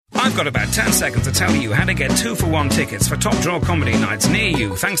I've got about 10 seconds to tell you how to get 2-for-1 tickets for top draw comedy nights near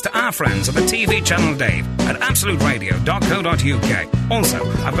you, thanks to our friends at the TV channel Dave at absoluteradio.co.uk. Also,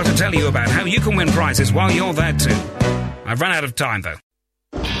 I've got to tell you about how you can win prizes while you're there too. I've run out of time, though.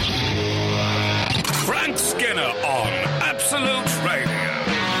 Frank Skinner on Absolute Radio.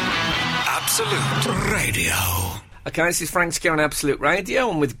 Absolute Radio. Okay, this is Frank Skinner on Absolute Radio.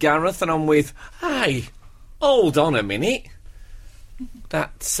 I'm with Gareth and I'm with... Hey, hold on a minute.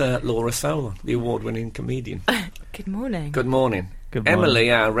 That's Laura Solon, the award-winning comedian. Good morning. Good morning. Good morning.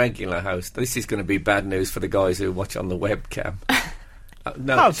 Emily, our regular host. This is going to be bad news for the guys who watch on the webcam.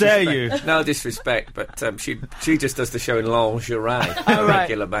 No How dare you? No disrespect, but she just does the show in lingerie on a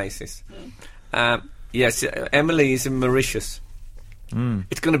regular basis. Yes, Emily is in Mauritius.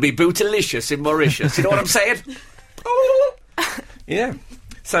 It's going to be bootylicious in Mauritius. You know what I'm saying? Yeah.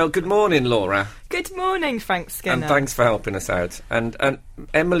 So, good morning, Laura. Good morning, Frank Skinner. And thanks for helping us out. And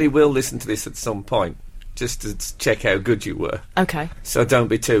Emily will listen to this at some point, just to check how good you were. Okay. So don't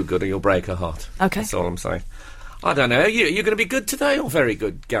be too good or you'll break her heart. Okay. That's all I'm saying. I don't know. Are you going to be good today or very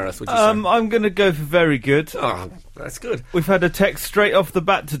good, Gareth, would you say? I'm going to go for very good. Oh, that's good. We've had a text straight off the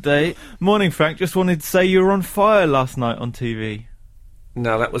bat today. Morning, Frank. Just wanted to say you were on fire last night on TV.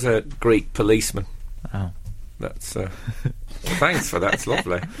 No, that was a Greek policeman. Oh. That's... thanks for that. It's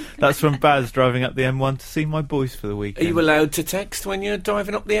lovely. That's from Baz driving up the M1 to see my boys for the weekend. Are you allowed to text when you're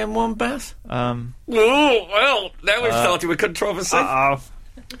driving up the M1, Baz? Oh, well, now we've started with controversy. Uh-oh.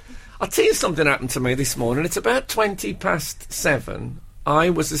 I'll tell you something happened to me this morning. It's about 7:20. I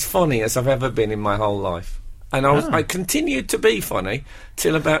was as funny as I've ever been in my whole life. And I continued to be funny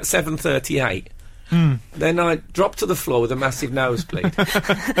till about 7:38. Then I dropped to the floor with a massive nosebleed.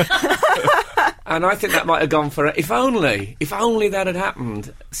 And I think that might have gone for... If only that had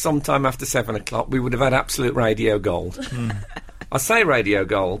happened sometime after 7 o'clock, we would have had Absolute Radio Gold. I say Radio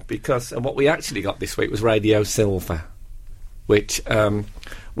Gold because what we actually got this week was Radio Silver, which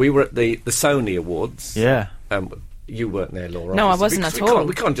we were at the Sony Awards. Yeah. You weren't there, Laura. No, I wasn't at all.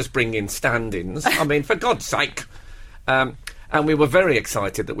 We can't just bring in stand-ins. I mean, for God's sake. And we were very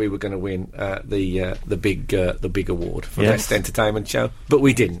excited that we were going to win the big award for Best Entertainment Show, but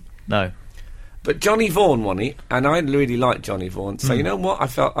we didn't. No. But Johnny Vaughan won it, and I really liked Johnny Vaughan. So you know what? I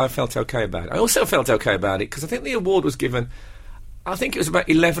felt okay about it. I also felt okay about it because I think the award was given... I think it was about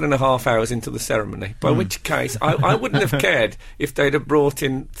 11 and a half hours into the ceremony, by which case I wouldn't have cared if they'd have brought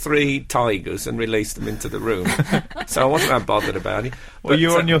in 3 tigers and released them into the room. So I wasn't that bothered about it. Well, you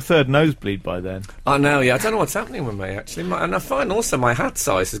were on your third nosebleed by then. I know, yeah. I don't know what's happening with me, actually. And I find also my hat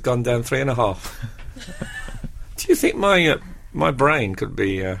size has gone down 3.5. Do you think my brain could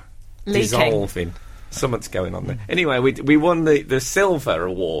be dissolving? Something's going on there. Anyway, we won the Silver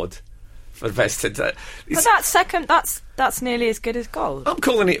Award for Best Entertainment. But that's second. That's nearly as good as gold. I'm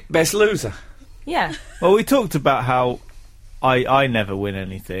calling it Best Loser. Yeah. Well, we talked about how I never win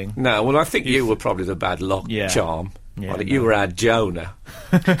anything. No, well, I think you were probably the bad luck charm. Yeah, you were our Jonah.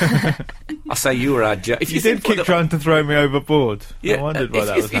 I say you were our Jonah. You did keep trying to throw me overboard. Yeah, I wondered why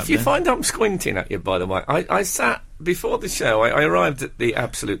that was happening. If you find I'm squinting at you, by the way, I sat before the show. I arrived at the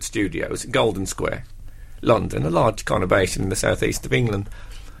Absolute Studios, Golden Square, London, a large conurbation in the southeast of England.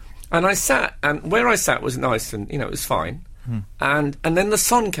 And I sat, and where I sat was nice and, it was fine. And then the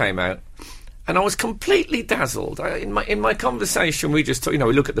sun came out, and I was completely dazzled. In my conversation, we just, we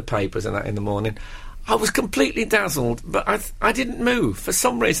look at the papers and that in the morning. I was completely dazzled, but I didn't move. For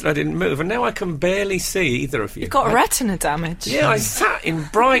some reason, I didn't move, and now I can barely see either of you. You've got retina damage. Yeah, I sat in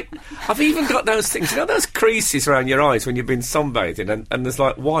bright... I've even got those things, those creases around your eyes when you've been sunbathing, and there's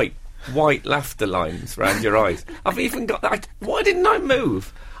like white laughter lines around your eyes. I've even got that. Why didn't I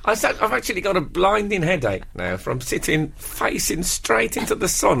move? I've actually got a blinding headache now from sitting facing straight into the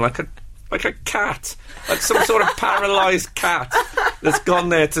sun like a cat, like some sort of paralysed cat that's gone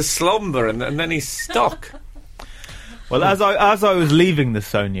there to slumber and then he's stuck. Well, as I was leaving the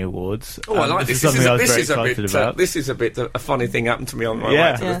Sony Awards, I like this. This is something I was very excited about. This is a funny thing happened to me on my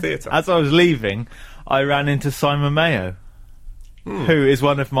way to the theatre. As I was leaving, I ran into Simon Mayo, who is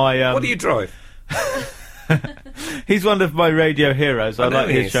one of my... what do you drive? He's one of my radio heroes. I like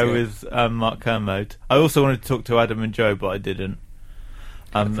his show with Mark Kermode. I also wanted to talk to Adam and Joe, but I didn't.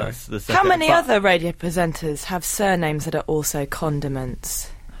 That's the second. How many other radio presenters have surnames that are also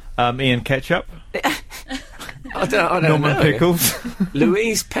condiments? Ian Ketchup. I don't Norman know. Pickles.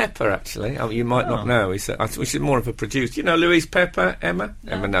 Louise Pepper, actually. You might not know. She's more of a producer. You know Louise Pepper, Emma?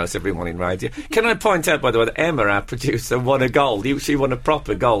 Emma knows everyone in radio. Can I point out, by the way, that Emma, our producer, won a gold. She won a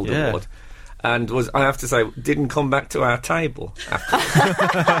proper gold award. And I have to say, didn't come back to our table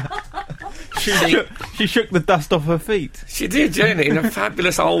after. She shook the dust off her feet. She did, Jenny, in a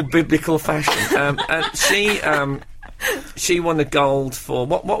fabulous old biblical fashion. And she won the gold for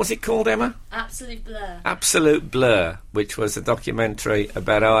what was it called, Emma? Absolute Blur. Absolute Blur, which was a documentary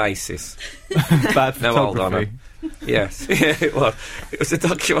about Oasis. Bad photography. No, hold on. Yes, yeah, it was. It was a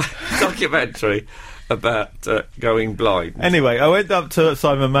documentary about going blind. Anyway, I went up to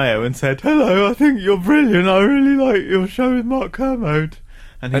Simon Mayo and said, "Hello, I think you're brilliant. I really like your show with Mark Kermode."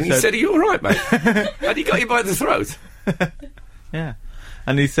 And he said, "Are you all right, mate?" And he got you by the throat. Yeah.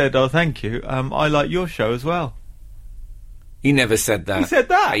 And he said, "Oh, thank you. I like your show as well." He never said that. He said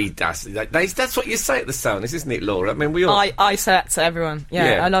that? He does. That's what you say at the Sonus, isn't it, Laura? I mean, we all... I say that to everyone.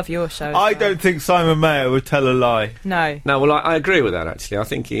 Yeah, I love your show as I well. don't think Simon Mayo would tell a lie. No. No, well, I agree with that, actually. I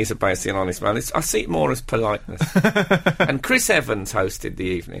think he is basically an honest man. I see it more as politeness. And Chris Evans hosted the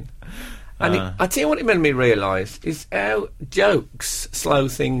evening. And I tell you what it made me realise is how jokes slow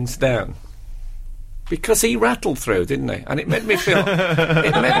things down. Because he rattled through, didn't he? And it made me feel...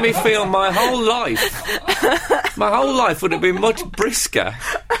 my whole life would have been much brisker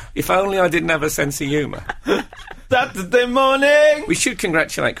if only I didn't have a sense of humour. Saturday morning! We should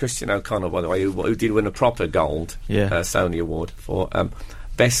congratulate Christian O'Connell, by the way, who did win a proper gold Sony Award for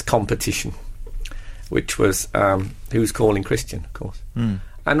Best Competition, which was Who's Calling Christian, of course. Mm.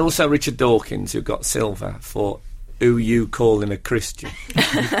 And also Richard Dawkins, who got silver for Who You Calling a Christian.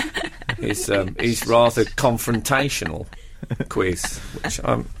 His rather confrontational quiz, which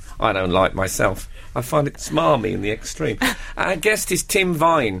I don't like myself. I find it smarmy in the extreme. Our guest is Tim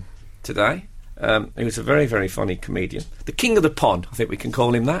Vine today. Who's a very, very funny comedian. The king of the pond, I think we can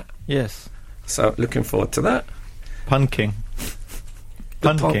call him that. Yes. So, looking forward to that. Pun King.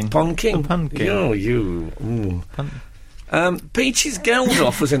 Pun King. Pun King. Pun King. Oh, you. Peaches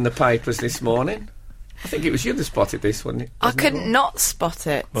Geldof was in the papers this morning. I think it was you that spotted this, wasn't it? I could not spot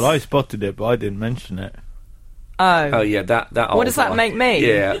it. Well, I spotted it, but I didn't mention it. Oh yeah, that. What does that make me?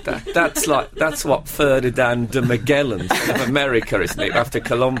 Yeah, that's what Ferdinand de Magellan of America, isn't it? After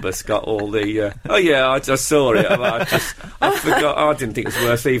Columbus got all the. Oh yeah, I just saw it. I forgot. I didn't think it was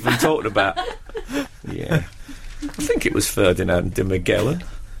worth even talking about. Yeah, I think it was Ferdinand de Magellan.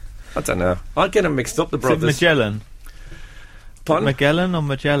 I don't know. I get them mixed up. The brothers. Magellan. Pardon? Magellan or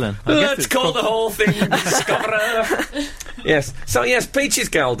Magellan? Let's call the whole thing Discoverer. Yes. So yes, Peaches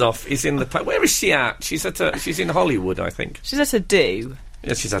Geldof is in the. Where is she at? She's in Hollywood, I think. She's at a do.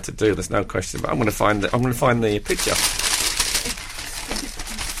 Yes, she's at a do. There's no question. But I'm going to find the picture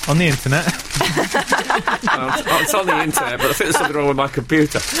on the internet. It's on the internet, but I think there's something wrong with my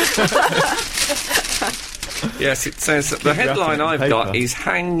computer. Yes, it says that the headline I've got is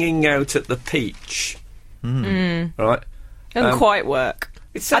 "Hanging Out at the Peach." Right. Doesn't quite work.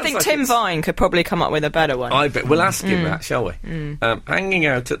 I think like Tim Vine could probably come up with a better one. I bet we'll ask him that, shall we? Hanging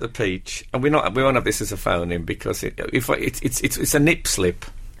out at the peach, and we won't have this as a phone in because it's a nip slip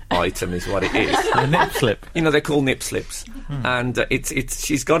item, is what it is. A nip slip. You know, they're called nip slips, and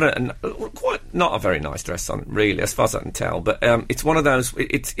she's got quite not a very nice dress on, really, as far as I can tell. But it's one of those.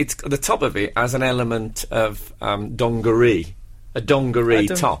 It's the top of it has an element of dongaree, a dongaree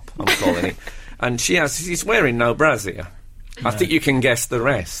top. I'm calling it, and she's wearing no brassiere. I think you can guess the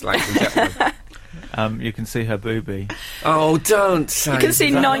rest, ladies and gentlemen. You can see her boobie. Oh, don't say that. You can see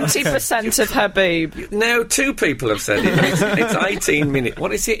 90% of her boob. Now, two people have said it. It's 18 minutes.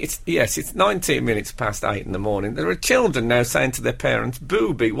 What is it? It's 19 minutes past 8 in the morning. There are children now saying to their parents,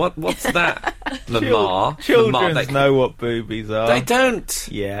 "Boobie, what's that?" Lamar. Children know what boobies are. They don't.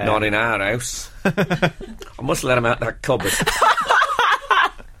 Yeah. Not in our house. I must let them out that cupboard.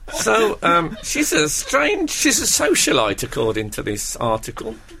 So, she's a socialite, according to this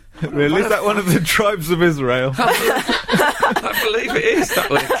article. Really? Is that one of the tribes of Israel? I believe it is. That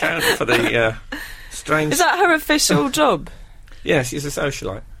would account for the strange... Is that her official job? Yeah, she's a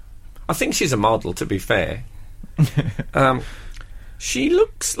socialite. I think she's a model, to be fair. She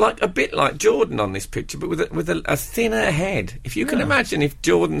looks a bit like Jordan on this picture, but with a thinner head. If you can imagine if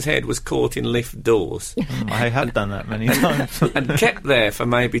Jordan's head was caught in lift doors. I have done that many times. And kept there for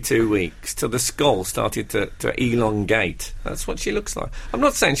maybe 2 weeks till the skull started to elongate. That's what she looks like. I'm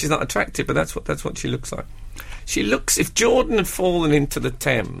not saying she's not attractive, but that's what she looks like. She looks... If Jordan had fallen into the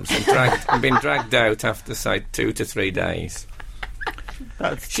Thames and been dragged out after, say, 2 to 3 days...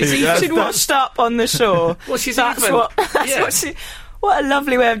 She'd washed up on the shore. Well, she's what a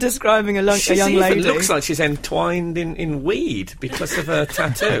lovely way of describing a young lady. It looks like she's entwined in weed because of her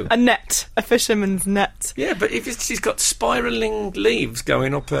tattoo. A fisherman's net. Yeah, but she's got spiralling leaves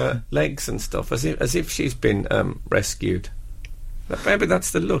going up her legs and stuff, as if she's been rescued. Maybe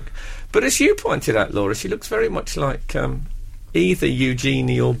that's the look. But as you pointed out, Laura, she looks very much like either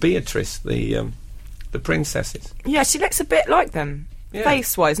Eugenie or Beatrice, the princesses. Yeah, she looks a bit like them,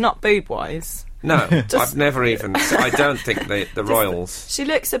 face-wise, not boob-wise. No, I've never even... I don't think the royals... She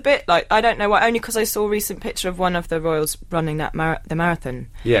looks a bit like... I don't know why, only because I saw a recent picture of one of the royals running that the marathon.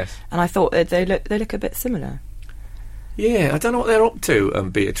 Yes. And I thought they look a bit similar. Yeah, I don't know what they're up to,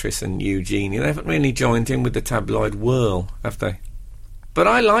 Beatrice and Eugenie. They haven't really joined in with the tabloid whirl, have they? But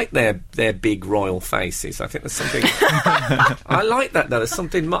I like their big royal faces. I think there's something... I like that, though. There's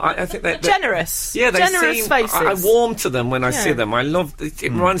something... I think they're generous. Yeah, they generous seem... faces. I warm to them when I see them. I love... It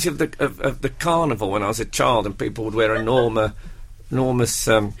reminds me of the carnival when I was a child and people would wear enormous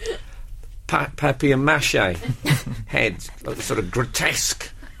papier-mâché heads, sort of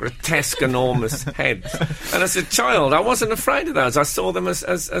grotesque, enormous heads. And as a child, I wasn't afraid of those. I saw them as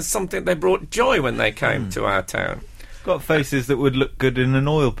something... They brought joy when they came to our town. Got faces that would look good in an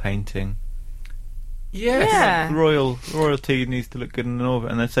oil painting. Yes. Yeah. Royalty needs to look good in an oil,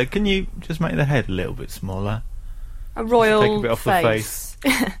 and they say, "Can you just make the head a little bit smaller? A royal take a bit off the face."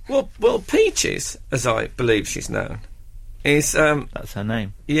 Well, Peaches, as I believe she's known, is that's her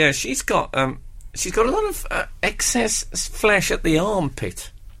name. Yeah, she's got a lot of excess flesh at the armpit.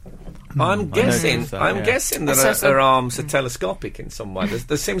 I'm guessing that her arms are telescopic in some way.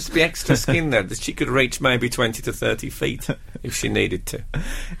 There seems to be extra skin there that she could reach maybe 20 to 30 feet if she needed to.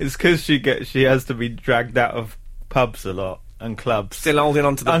 It's because she has to be dragged out of pubs a lot and clubs. Still holding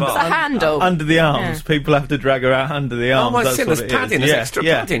onto the bar. The handle. Under the arms. Yeah. People have to drag her out under the arms. Oh, I've seen there's padding, there's extra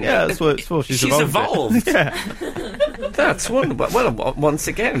padding. Yeah, that's what it's for. She's evolved. Yeah. That's wonderful. Well, once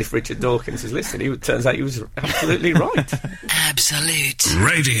again, if Richard Dawkins is listening, it turns out he was absolutely right. Absolute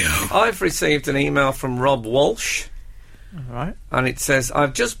Radio. I've received an email from Rob Walsh. All right. And it says,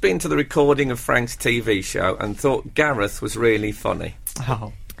 I've just been to the recording of Frank's TV show and thought Gareth was really funny.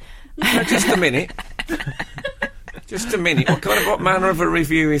 Oh. Now, just a minute. Just a minute. What manner of a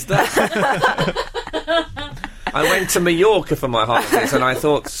review is that? I went to Mallorca for my holidays and I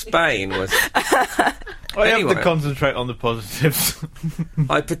thought Spain was... I have to concentrate on the positives.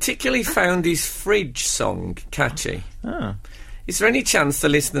 I particularly found his fridge song catchy. Oh. Is there any chance the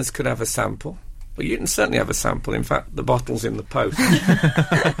listeners could have a sample? Well, you can certainly have a sample. In fact, the bottle's in the post.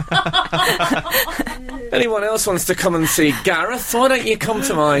 Anyone else wants to come and see Gareth? Why don't you come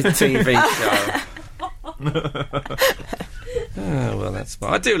to my TV show? Oh, well, that's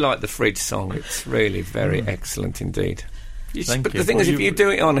fine. I do like the fridge song. It's really very excellent indeed. But the thing is, if you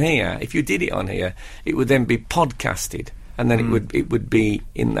did it on here, it would then be podcasted, and then it would be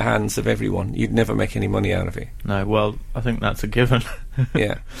in the hands of everyone. You'd never make any money out of it. No, well, I think that's a given.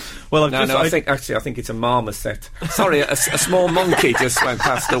 Yeah. Well, I think it's a marmoset. Sorry, a small monkey just went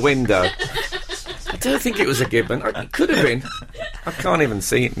past the window. I don't think it was a gibbon. It could have been. I can't even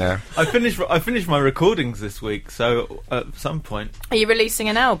see it now. I finished my recordings this week, so at some point... Are you releasing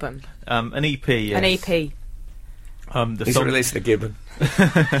an album? An EP, yes. An EP. He's released a gibbon.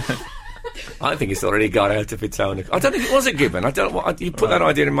 I think it's already got out of its own. I don't think it was a gibbon. You put that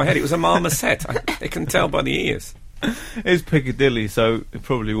idea in my head. It was a marmoset. I can tell by the ears. It's Piccadilly, so it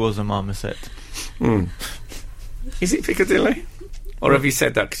probably was a marmoset. Is it Piccadilly? Or have you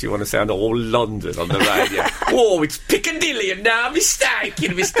said that because you want to sound all London on the radio? Oh, it's Piccadilly and now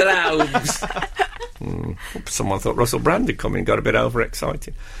mistaken, Mr. Holmes. Someone thought Russell Brand had come in and got a bit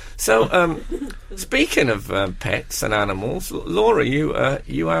overexcited. So, speaking of pets and animals, Laura, you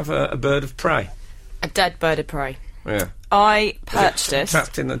have a bird of prey. A dead bird of prey. Yeah. I purchased...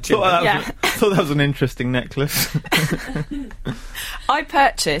 Trapped in the chimney. I thought that was an interesting necklace. I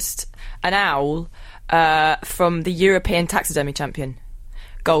purchased an owl from the European Taxidermy Champion.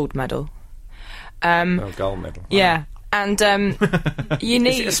 Gold medal. Gold medal. Yeah. And you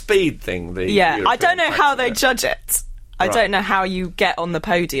need... Is it a speed thing? I don't know how they judge it. I don't know how you get on the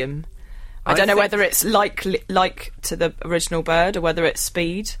podium. I don't know whether it's like to the original bird or whether it's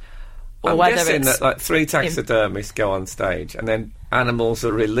speed. Or I'm whether guessing it's that 3 taxidermists go on stage and then animals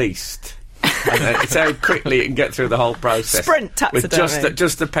are released. And then it's how quickly you can get through the whole process. Sprint taxidermy. With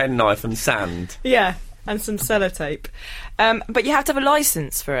just a penknife and sand. Yeah, and some sellotape. But you have to have a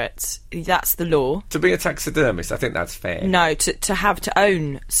licence for it. That's the law. To be a taxidermist, I think that's fair. No, to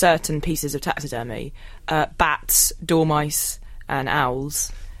own certain pieces of taxidermy, bats, dormice and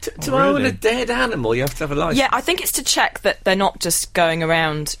owls. To own a dead animal, you have to have a licence? Yeah, I think it's to check that they're not just going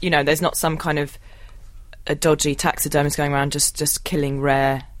around, there's not some kind of a dodgy taxidermist going around just killing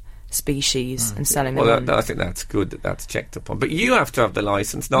rare species and selling them on. I think that's good that that's checked upon. But you have to have the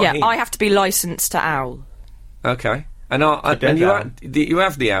licence, not him. him. Yeah, I have to be licensed to owl. Okay. And you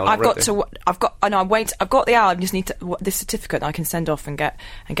have the owl. I've got the owl. I just need the certificate that I can send off and get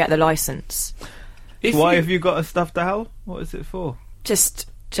the licence. Why have you got a stuffed owl? What is it for? Just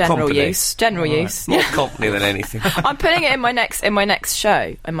general Company. use. General use. More company than anything. I'm putting it in my next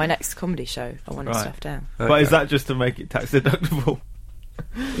show, in my next comedy show. I want it stuffed down. Okay. But is that just to make it tax deductible?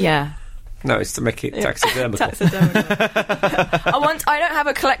 Yeah. No, it's to make it taxidermical. I don't have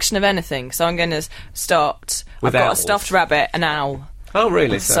a collection of anything, so I'm going to start. With I've got owls? a stuffed rabbit, an owl. Oh,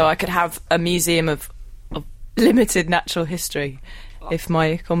 really? So I could have a museum of limited natural history if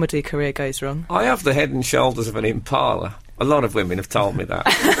my comedy career goes wrong. I have the head and shoulders of an impala. A lot of women have told me that.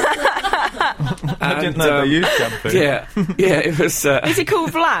 I didn't know they used shampoo. Yeah, it was... Is he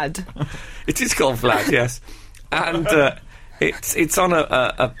called Vlad? It is called Vlad, yes. And it's on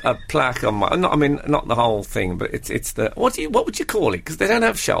a plaque on my... not the whole thing, but it's the... What would you call it? Because they don't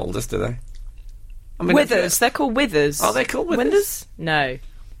have shoulders, do they? Withers. They're called withers. Are they called withers? No.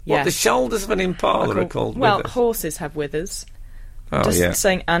 What, the shoulders of an impala are called well, withers? horses have withers. Oh, Just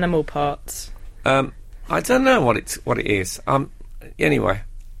saying animal parts. I don't know what it is. Anyway,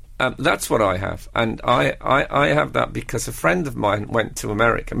 that's what I have, and I have that because a friend of mine moved to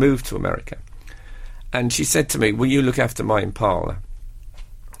America, and she said to me, "Will you look after my impala?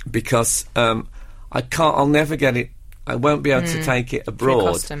 Because I'll never get it. I won't be able to take it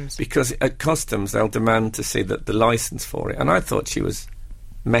abroad because at customs they'll demand to see the license for it." And I thought she was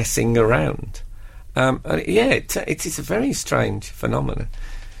messing around. It is a very strange phenomenon.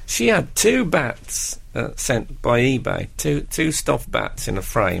 She had 2 bats sent by eBay, two stuffed bats in a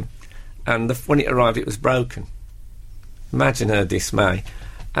frame, and when it arrived it was broken. Imagine her dismay.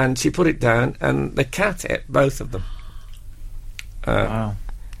 And she put it down and the cat ate both of them. Wow.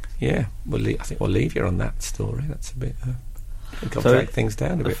 Yeah, I think we'll leave you on that story. That's a bit... I think I'll take things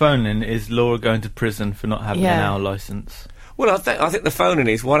down a bit. The phone-in is Laura going to prison for not having an owl licence. Well, I think the phone-in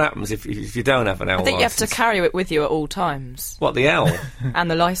is what happens if you don't have an owl licence. I think you have to carry it with you at all times. What, the owl? And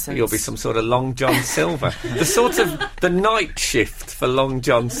the licence. You'll be some sort of Long John Silver. The night shift for Long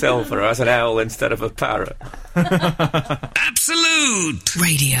John Silver as an owl instead of a parrot. Absolute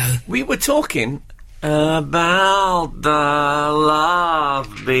Radio. We were talking about the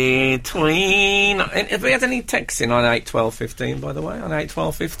love between... Have we had any texts in on 81215, by the way? On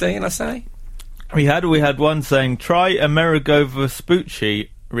 81215, I say? We had one saying, try Amerigo Vespucci,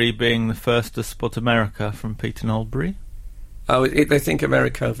 being the first to spot America, from Peter Nolbury. Oh, they think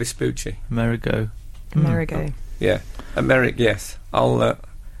Amerigo Vespucci. Amerigo. Yeah, yes.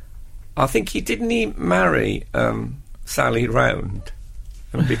 I think he marry Sally Round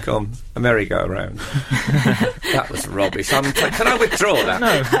and become a merry-go-round. That was rubbish. Can I withdraw that?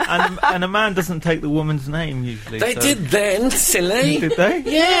 No, and a man doesn't take the woman's name usually. They did then, silly. Did they?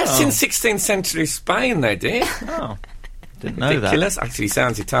 Yes, in 16th century Spain they did. Oh, didn't know that. Ridiculous. Actually, he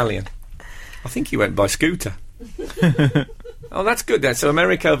sounds Italian. I think he went by scooter. Oh, that's good then. So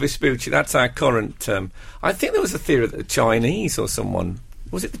Amerigo Vespucci, that's our current term. I think there was a theory that the Chinese or someone...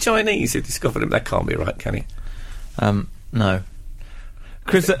 Was it the Chinese who discovered him? That can't be right, can it? No.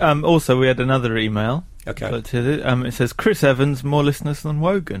 Chris, also, we had another email. Okay. It says, Chris Evans, more listeners than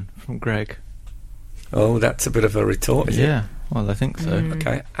Wogan, from Greg. Oh, that's a bit of a retort, is it? Yeah, well, I think so.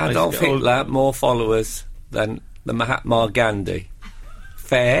 Okay. Adolf Hitler, more followers than the Mahatma Gandhi.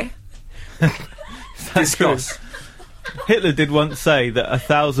 Fair? Discuss. Hitler did once say that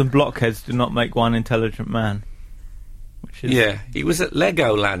 1,000 blockheads do not make one intelligent man. Yeah, he was at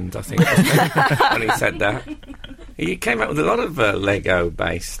Legoland, I think, wasn't he, when he said that. He came out with a lot of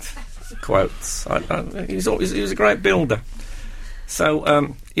Lego-based quotes. He was a great builder.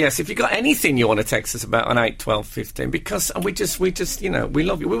 So, yes, if you've got anything you want to text us about on 81215, because we just we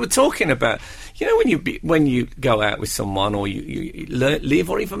love you. We were talking about, when you go out with someone or you live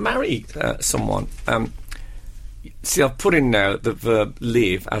or even marry someone. See, I've put in now the verb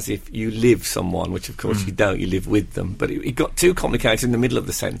live as if you live someone, which of course you don't, you live with them. But it got too complicated in the middle of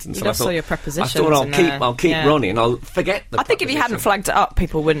the sentence. You lost all your prepositions. I thought I'll keep running. I'll forget the I think if you hadn't flagged it up,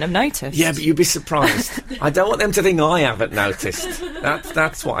 people wouldn't have noticed. Yeah, but you'd be surprised. I don't want them to think I haven't noticed.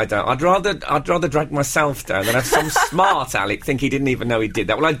 That's what I don't. I'd rather drag myself down than have some smart Alec think he didn't even know he did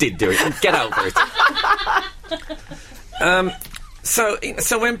that. Well, I did do it. Get over it.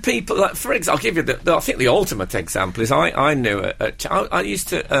 So when people, like, for example, I'll give you I think the ultimate example is I knew I used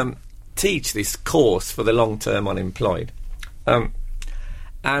to teach this course for the long-term unemployed,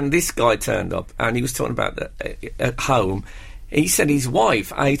 and this guy turned up and he was talking about at home. He said his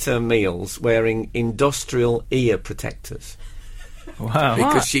wife ate her meals wearing industrial ear protectors. Wow!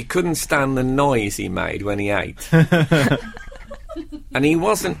 Because she couldn't stand the noise he made when he ate. And he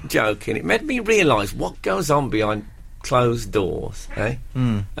wasn't joking. It made me realise what goes on behind closed doors, eh?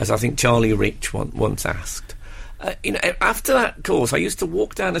 As I think Charlie Rich once asked. After that course, I used to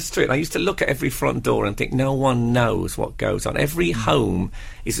walk down the street and I used to look at every front door and think no one knows what goes on. Every home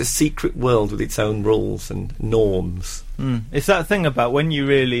is a secret world with its own rules and norms. It's that thing about when you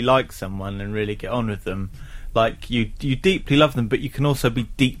really like someone and really get on with them, like you deeply love them, but you can also be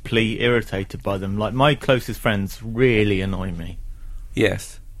deeply irritated by them. Like my closest friends really annoy me.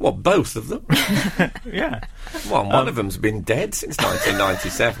 Yes. What, both of them? Yeah. Well, one of them's been dead since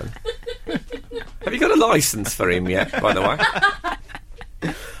 1997. Have you got a licence for him yet, by the way?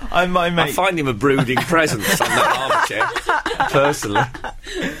 I find him a brooding presence on that armchair, personally.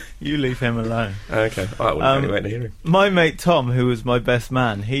 You leave him alone. Okay, I wouldn't anywhere near him. My mate Tom, who was my best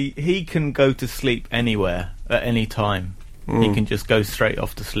man, he can go to sleep anywhere at any time. He can just go straight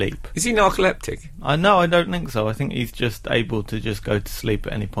off to sleep. Is he narcoleptic? No, I don't think so. I think he's just able to just go to sleep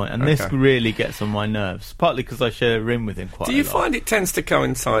at any point. And this really gets on my nerves, partly because I share a room with him quite a lot. Do you find it tends to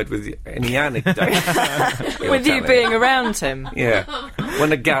coincide with any anecdote? With you being around him? Yeah.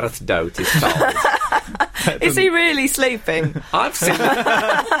 When a Gareth dote is told. Is he really sleeping? I've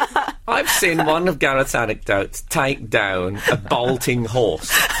seen one of Gareth's anecdotes take down a bolting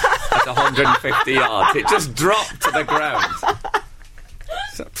horse at 150 yards. It just dropped to the ground.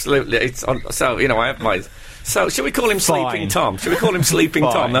 It's absolutely. It's on. So I have my. So should we call him Sleeping Tom? Should we call him Sleeping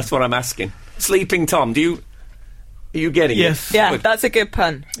Tom? That's what I'm asking. Sleeping Tom. Are you getting it? Yes. Yeah, that's a good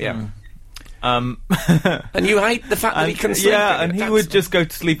pun. Yeah. And you hate the fact that he can sleep. Yeah, and he would just go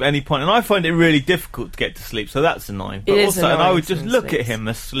to sleep at any point, and I find it really difficult to get to sleep, so that's annoying. But also, and I would just look at him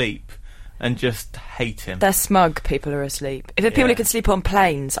asleep and just hate him. They're smug, people are asleep. If people who can sleep on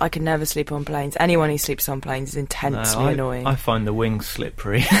planes, I can never sleep on planes. Anyone who sleeps on planes is intensely annoying. I find the wings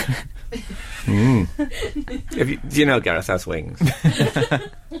slippery. Do you know Gareth has wings?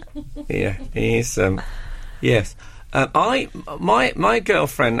 Yeah, he's yes. My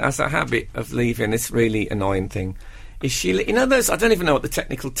girlfriend has a habit of leaving this really annoying thing. Is she? Those, I don't even know what the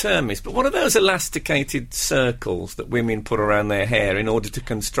technical term is, but what are those elasticated circles that women put around their hair in order to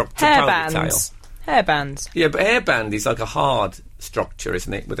construct a ponytail? Hairbands. Yeah, but hairband is like a hard structure,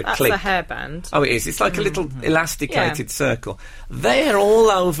 isn't it, with a clip? That's a hairband. Oh, it is. It's like a little elasticated circle. They're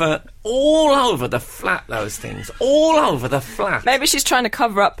all over the flat, those things. All over the flat. Maybe she's trying to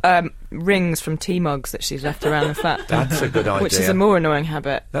cover up rings from tea mugs that she's left around the flat. That's a good idea. Which is a more annoying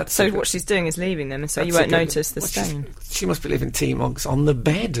habit. What she's doing is leaving them, and so you won't notice the stain. She must be leaving tea mugs on the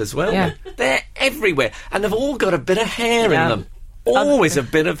bed as well. Yeah. They're everywhere, and they've all got a bit of hair in them. Always a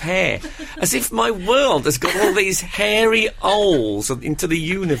bit of hair. As if my world has got all these hairy holes into the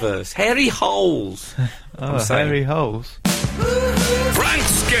universe. Hairy holes. Hairy holes. Frank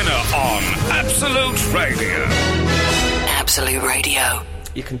Skinner on Absolute Radio. Absolute Radio.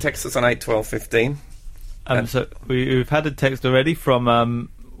 You can text us on 81215. So we've had a text already from...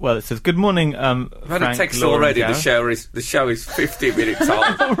 it says, good morning, I've had Frank, a text Laura, already. The show is 50 minutes old.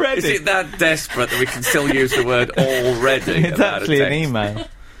 Already? Is it that desperate that we can still use the word already? It's actually an email.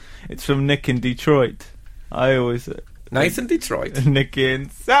 It's from Nick in Detroit. Nathan Detroit? Nick in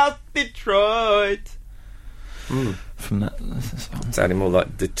South Detroit. From that sounding more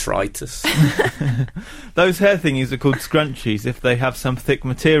like detritus. Those hair thingies are called scrunchies if they have some thick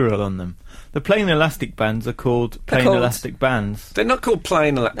material on them. The plain elastic bands are called elastic bands. They're not called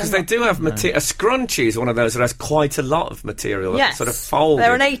plain elastic because they do have material. A scrunchie is one of those that has quite a lot of material. Yes, sort of folded.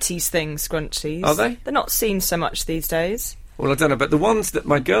 They're an 80s thing, scrunchies. Are they? They're not seen so much these days. Well, I don't know, but the ones that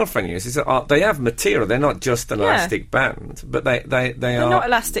my girlfriend uses, they have material. They're not just an elastic band, but they're not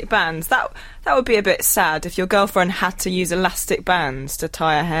elastic bands. That would be a bit sad if your girlfriend had to use elastic bands to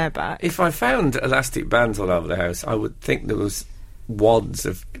tie her hair back. If I found elastic bands all over the house, I would think there was wads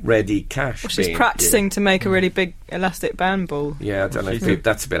of ready cash. Well, she's practising to make a really big elastic band ball. Yeah, I don't know.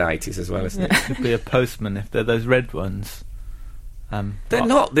 That's a bit 80s as well, isn't it? Could be a postman if they're those red ones. They're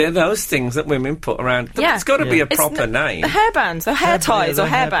not. They're those things that women put around. Yeah. It's got to be a proper name. Hairbands. They're hair ties or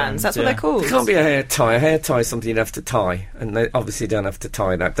hairbands. That's what they're called. It can't be a hair tie. A hair tie is something you'd have to tie. And they obviously don't have to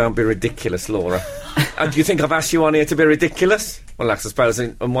tie that. Don't be ridiculous, Laura. Do you think I've asked you on here to be ridiculous? Well, I suppose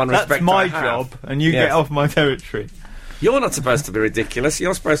in one respect that's my job, and you get off my territory. You're not supposed to be ridiculous.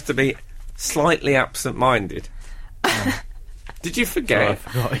 You're supposed to be slightly absent-minded. Did you forget? Oh, I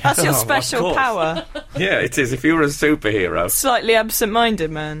forgot, yeah. That's your special power. Yeah, it is. If you were a superhero... Slightly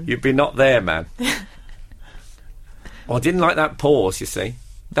absent-minded, man. You'd be not there, man. I didn't like that pause, you see.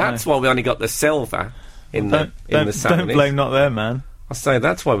 That's why we only got the silver in the 70s. Don't blame not there, man. I say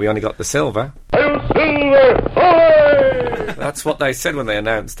that's why we only got the silver. That's what they said when they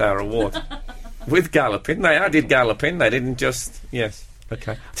announced our award. With galloping. They added galloping. They didn't just... Yes.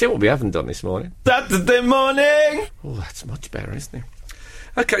 Okay. See what we haven't done this morning? Saturday morning! Oh, that's much better, isn't it?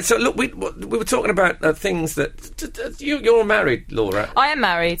 Okay, so look, we were talking about things that you're married, Laura. I am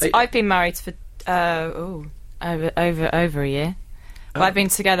married. I've been married for over a year. Well, I've been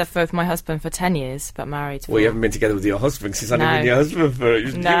together with my husband for 10 years, but married for... Well, you haven't been together with your husband since I've been with your husband for...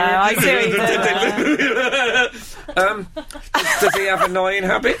 No, I do. Does he have annoying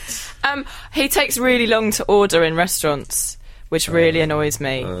habits? He takes really long to order in restaurants, which really annoys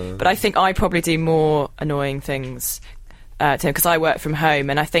me. But I think I probably do more annoying things to him, because I work from home,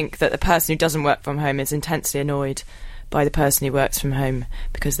 and I think that the person who doesn't work from home is intensely annoyed by the person who works from home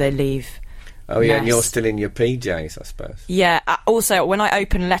because they leave... Oh, yeah, and you're still in your PJs, I suppose. Yeah, also, when I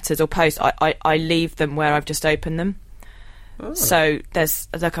open letters or post, I leave them where I've just opened them. Oh. So there's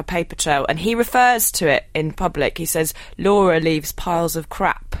like a paper trail, and he refers to it in public. He says, Laura leaves piles of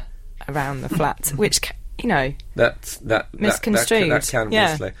crap around the flat, which, you know... That misconstrued. That can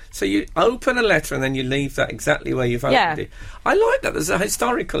mislead. So you open a letter and then you leave that exactly where you've opened it. I like that. There's a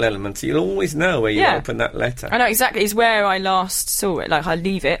historical element, so you'll always know where you open that letter. I know exactly. It's where I last saw it. Like, I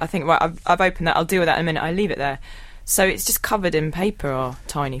leave it. I think, right, I've opened that. I'll deal with that in a minute. I leave it there. So it's just covered in paper, our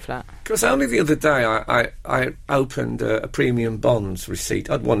tiny flat. Because only the other day I opened a premium bonds receipt.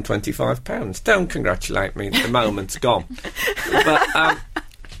 I'd won £25. Don't congratulate me. The moment's gone. But...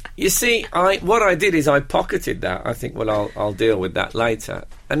 you see, what I did is I pocketed that. I think, well, I'll deal with that later.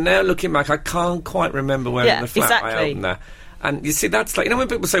 And now looking back, I can't quite remember where in the flat I opened that. And you see, that's like, you know when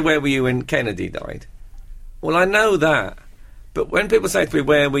people say, where were you when Kennedy died? Well, I know that. But when people say to me,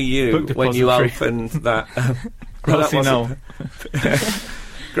 where were you when you opened that... Grassy Knoll.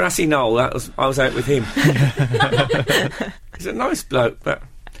 Grassy Knoll, I was out with him. He's a nice bloke, but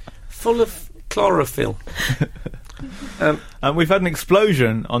full of chlorophyll. We've had an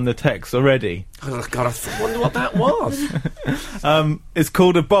explosion on the text already. Oh, God, I wonder what that was. It's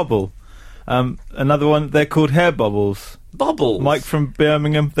called a bobble. Another one, they're called hair bobbles. Bobbles? Mike from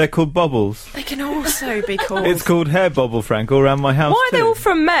Birmingham, they're called bobbles. They can also be called... It's called hair bobble, Frank, all around my house. Why are they all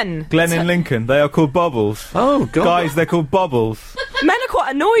from men? Glenn in Lincoln, they are called bobbles. Oh, God. Guys, they're called bobbles. Men are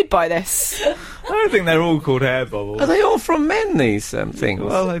quite annoyed by this. I don't think they're all called hair bobbles. Are they all from men, these things?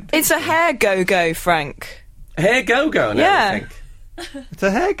 Well, it's a hair go-go, Frank. Hair go-go now, I think. It's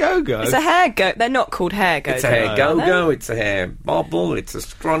a hair go-go. It's a hair go... They're not called hair go-go. It's a hair go-go, it's a hair bobble, it's a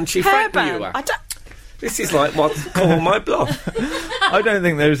scrunchy hairband. This is like what's called my blog. I don't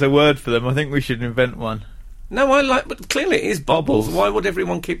think there is a word for them. I think we should invent one. No, but clearly it is bobbles. Why would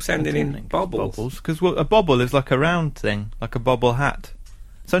everyone keep sending in bobbles? Because a bobble is like a round thing, like a bobble hat.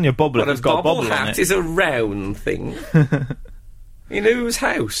 It's only a bobble if it's got a bobble on it. A bobble hat is a round thing. In whose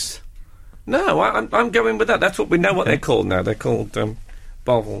house? No, I'm going with that. That's what we know what they're called now. They're called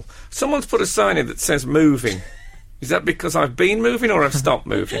bobble. Someone's put a sign in that says moving. Is that because I've been moving or I've stopped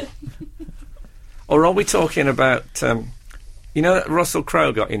moving? Or are we talking about... you know that Russell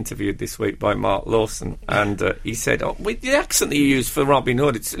Crowe got interviewed this week by Mark Lawson, and he said, with the accent that you use for Robin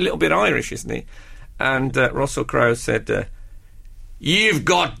Hood, it's a little bit Irish, isn't he? And Russell Crowe said... You've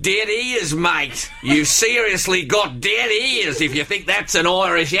got dead ears, mate. You've seriously got dead ears if you think that's an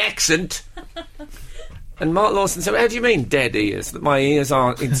Irish accent. And Mark Lawson said, how do you mean dead ears? That my ears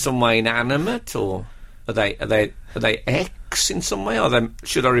aren't in some way inanimate, or are they X in some way? Or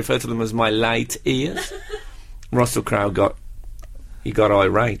should I refer to them as my late ears? Russell Crowe got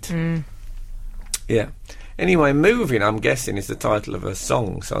irate. Mm. Yeah. Anyway, Moving, I'm guessing, is the title of a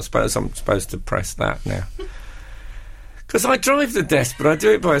song, so I suppose I'm supposed to press that now. Because I drive the desk, but I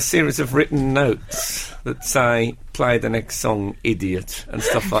do it by a series of written notes that say, play the next song, Idiot, and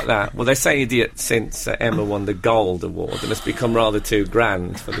stuff like that. Well, they say Idiot since Emma won the Gold Award, and it's become rather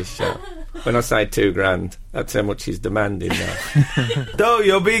 $2,000 for this show. When I say $2,000, that's how much he's demanding now. Do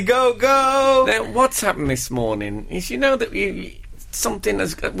you be go-go! Now, what's happened this morning is, you know that we've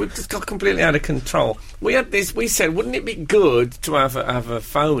just got completely out of control. We said, wouldn't it be good to have a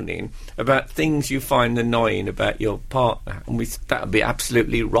phone in about things you find annoying about your partner? And that would be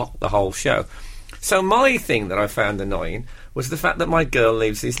absolutely rock the whole show. So my thing that I found annoying was the fact that my girl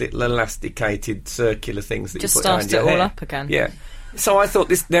leaves these little elasticated circular things that just you put around your hair. Just started it all up again. Yeah. So I thought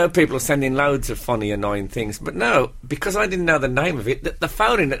now people are sending loads of funny, annoying things. But no, because I didn't know the name of it, the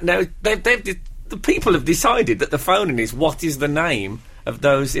phone-in, now the people have decided that the phone-in is what is the name of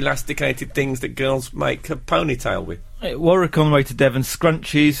those elasticated things that girls make a ponytail with. Warwick on the way to Devon,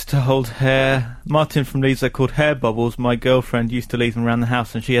 scrunchies to hold hair. Martin from Leeds, they're called hair bubbles. My girlfriend used to leave them around the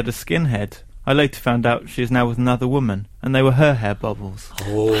house and she had a skinhead. I later found out she is now with another woman and they were her hair bubbles.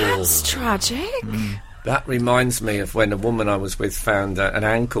 Oh, that's tragic. That reminds me of when a woman I was with found an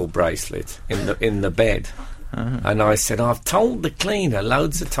ankle bracelet in the bed. And I said, I've told the cleaner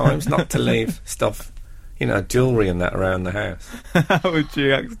loads of times not to leave stuff. jewellery and that around the house. How would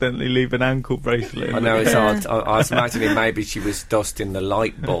you accidentally leave an ankle bracelet in I know, it's hard. I was imagining maybe she was dusting the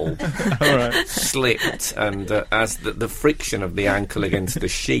light bulb, All right. slipped, and as the friction of the ankle against the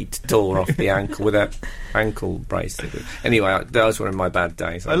sheet tore off the ankle with that ankle bracelet. Anyway, those were in my bad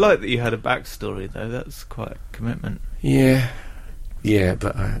days. I like that you had a backstory, though. That's quite a commitment. Yeah,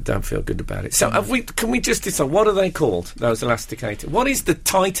 but I don't feel good about it. So, can we just decide, what are they called, those elasticated? What is the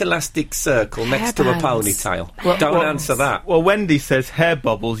tight elastic circle next to a ponytail? Don't answer that. Well, Wendy says hair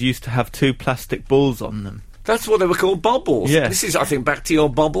bubbles used to have 2 plastic balls on them. That's what they were called, bobbles. Yeah. This is, I think, back to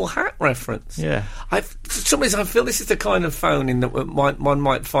your bobble hat reference. Yeah. For some reason, I feel this is the kind of phone-in that one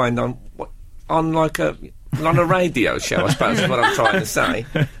might find on a radio show, I suppose is what I'm trying to say.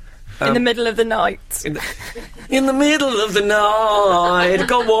 In the middle of the night. In the middle of the night,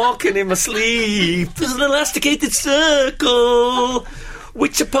 go walking in my sleep. There's an elasticated circle,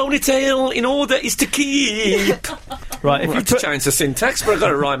 which a ponytail in order is to keep. Right, if I you have to change the syntax, but I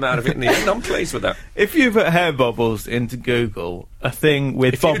got a rhyme out of it in the end. I'm pleased with that. If you put hair bubbles into Google, a thing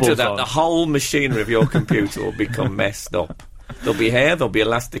with If you bubbles do that, on, the whole machinery of your computer will become messed up. There'll be hair, there'll be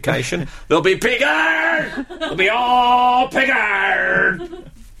elastication, there'll be pigger! There'll be all pigger!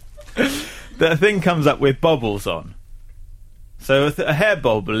 the thing comes up with bubbles on. So a hair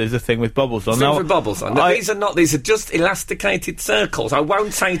bubble is a thing with bubbles on. Things with bubbles on. No, these are just elasticated circles. I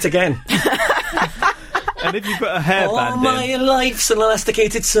won't say it again. And if you put a hairband all my life's an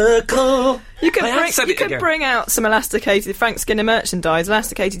elasticated circle. You could bring out some elasticated Frank Skinner merchandise,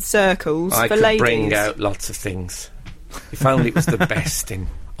 elasticated circles I for could ladies. bring out lots of things. If only it was the best in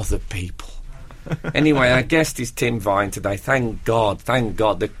other people. Anyway, our guest is Tim Vine today. Thank God,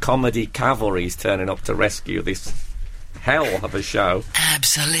 the comedy cavalry is turning up to rescue this hell of a show.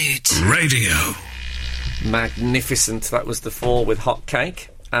 Absolute Radio. Magnificent. That was the Fall with Hot Cake.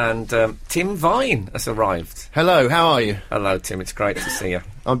 And Tim Vine has arrived. Hello, how are you? Hello, Tim. It's great to see you.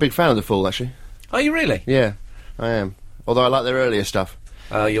 I'm a big fan of The Fall, actually. Are you really? Yeah, I am. Although I like their earlier stuff.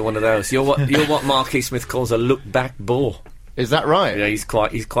 Oh, you're one of those. You're what Marquis Smith calls a look-back bore. Is that right? Yeah, he's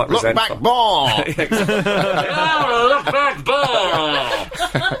quite Look resentful. back ball! Look back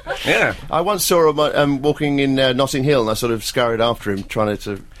ball! Yeah. I once saw him walking in Notting Hill, and I sort of scurried after him, trying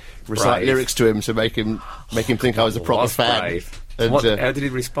to recite Brave. lyrics to him to make him think I was a proper fan. Brave. And, How did he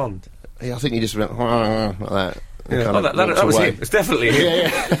respond? I think he just went like that. Yeah. Kind of That was away. him. It's definitely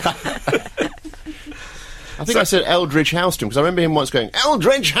him. Yeah. I think I said Eldridge House to him, because I remember him once going,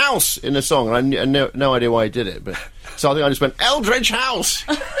 Eldridge House, in a song, and I had no idea why he did it, but... So I think I just went, Eldridge House!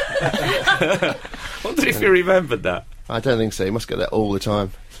 I wonder if you remembered that. I don't think so, you must get that all the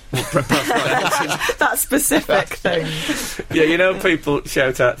time. That specific thing. Yeah, people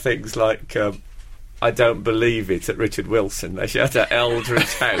shout out things like, I don't believe it, at Richard Wilson. They shout out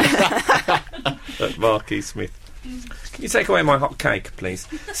Eldridge House at Marquis Smith. Can you take away my hot cake, please?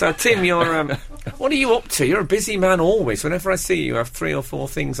 So, Tim, you're... what are you up to? You're a busy man always. Whenever I see you, you have 3 or 4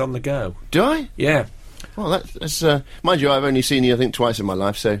 things on the go. Do I? Yeah. Well, that's mind you, I've only seen you, I think, twice in my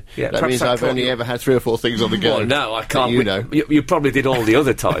life, so Yeah, that means I've only ever had 3 or 4 things on the go. Well, no, I can't. You know. You probably did all the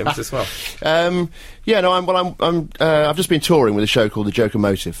other times as well. Yeah, no, I've just been touring with a show called The Joker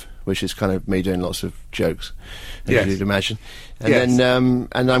Motive, which is kind of me doing lots of jokes, as Yes. you'd imagine. And Yes. then,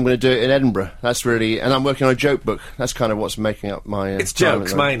 and I'm going to do it in Edinburgh. That's really, and I'm working on a joke book. That's kind of what's making up my. It's time at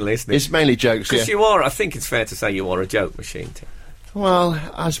jokes the moment. mainly, isn't it? It's mainly jokes. Yeah. Because you are, I think it's fair to say you are a joke machine, Tim. Well,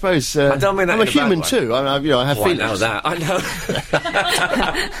 I suppose I don't mean that I'm in a a bad human way. too. I have Oh, I feelings. know that. I know.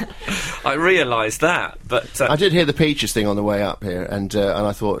 I realise that, but I did hear the peaches thing on the way up here, and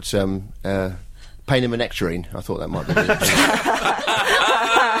I thought pain him a nectarine. I thought that might be good.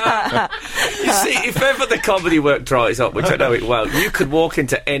 you see, if ever the comedy work dries up, which I know it won't, you could walk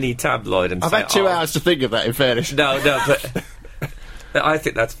into any tabloid and I've say, had 2 "Oh, hours to think of that, in fairness. No, but I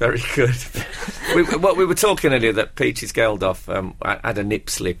think that's very good. We were talking earlier that Peaches Geldof had a nip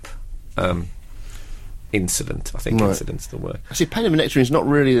slip incident. I think Right. incident's the word. See, pain him a nectarine is not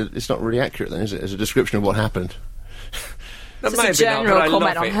really accurate then, is it? As a description of what happened. It's Maybe a general but I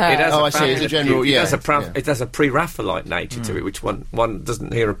comment love on it. her. It has Oh, a I see, it's a general- it yeah, has a yeah. It has a pre-Raphaelite nature to it, which one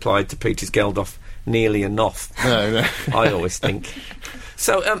doesn't hear applied to Peaches Geldof nearly enough. No. I always think.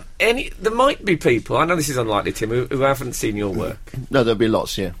 So, there might be people, I know this is unlikely, Tim, who haven't seen your work. No, there'll be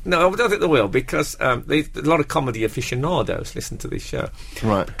lots, yeah. No, I don't think there will, because a lot of comedy aficionados listen to this show.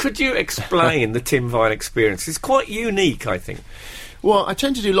 Right. Could you explain the Tim Vine experience? It's quite unique, I think. Well, I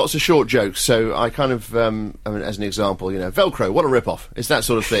tend to do lots of short jokes, so I kind of, I mean, as an example, Velcro, what a rip-off. It's that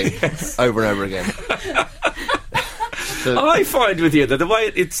sort of thing, over and over again. I find with you that the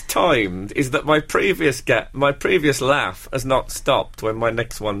way it's timed is that my previous laugh has not stopped when my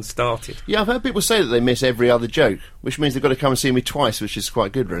next one started. Yeah, I've heard people say that they miss every other joke, which means they've got to come and see me twice, which is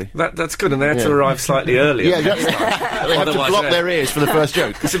quite good, really. That's good, and they had to arrive slightly earlier. Yeah, exactly. They have to block their ears for the first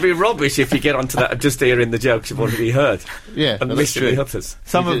joke. This would be rubbish if you get onto that just hearing the jokes you've already heard. Yeah, and missing the others.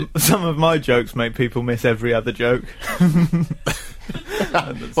 Some of my jokes make people miss every other joke.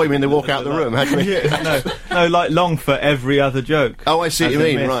 What, you mean they walk out the room? How do you mean? No, like long for every other joke. Oh, I see what you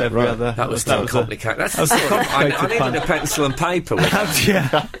mean. Right. That was too complicated. That's the sort of, I needed a pencil and paper with. Yeah.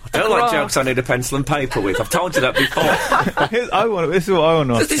 I don't like jokes I need a pencil and paper with. I've told you that before. This is what I want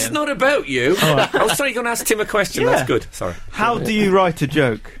to ask. This is not about you. Right. Oh, sorry, you're going to ask Tim a question. Yeah. That's good. Sorry. How do you write a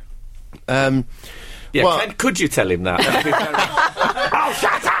joke? Yeah, well, could you tell him that? That'd be very... Oh,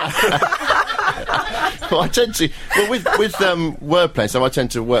 shut up! Well, I tend to... Well, with wordplay, so I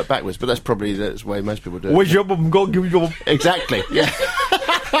tend to work backwards, but that's probably the way most people do it. Exactly, yeah.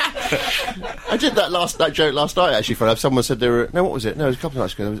 I did that joke last night, actually, for someone said there were... No, what was it? No, it was a couple of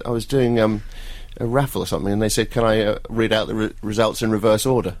nights ago. I was doing... a raffle or something, and they said, can I read out the results in reverse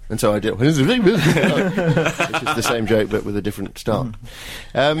order? And so I did. Which is the same joke, but with a different start.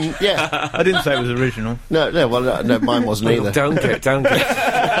 Yeah. I didn't say it was original. No, mine wasn't either. Don't get.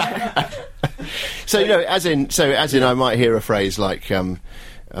 So, as in, I might hear a phrase like, I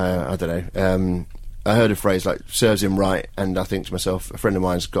don't know, I heard a phrase like, serves him right, and I think to myself, a friend of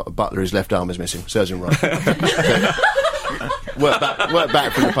mine's got a butler, his left arm is missing, serves him right. Work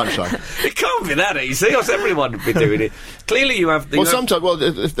back from the punchline. It can't be that easy, else everyone would be doing it. Clearly you have...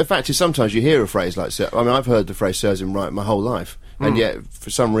 the fact is sometimes you hear a phrase like... I mean, I've heard the phrase serves him right my whole life, and yet, for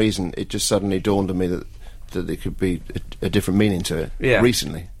some reason, it just suddenly dawned on me that there could be a different meaning to it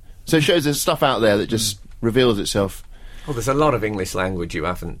recently. So it shows there's stuff out there that just reveals itself. Well, there's a lot of English language you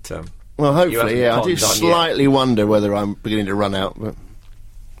haven't... well, hopefully, I do slightly wonder whether I'm beginning to run out, but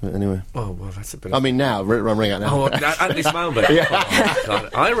anyway. Oh, well, that's a bit... I mean, now, I'm running out now. Oh, at this moment? Yeah. Oh, God.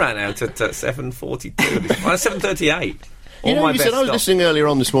 I ran out at 7:42. 7:38. You said I was listening earlier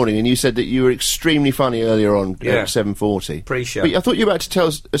on this morning, and you said that you were extremely funny earlier on at 7:40. Pre-show. But I thought you were about to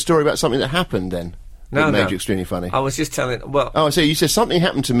tell a story about something that happened then. No, that made you extremely funny. I was just telling... Well... Oh, I see. You said something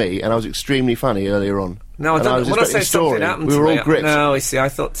happened to me, and I was extremely funny earlier on. No, I don't... When I say something happened to me... We were all gripped. No, I see. I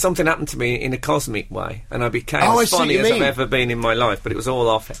thought something happened to me in a cosmic way, and I became as funny as I've ever been in my life, but it was all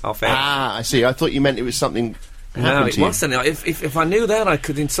off air. Ah, I see. I thought you meant it was something... No, it wasn't. If I knew that, I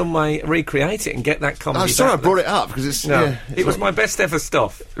could in some way recreate it and get that comedy. I'm sorry I brought it up, because it's... No, it was my best ever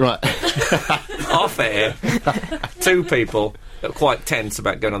stuff. Right. Off air. Two people that were quite tense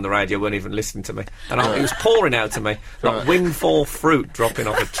about going on the radio weren't even listening to me. And it was pouring out to me like windfall fruit dropping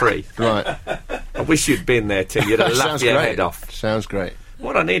off a tree. Right. I wish you'd been there, Tim. You'd have laughed your head off. Sounds great.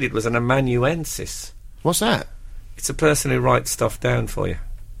 What I needed was an amanuensis. What's that? It's a person who writes stuff down for you.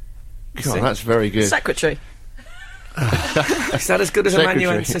 God, that's very good. Secretary. Is that as good as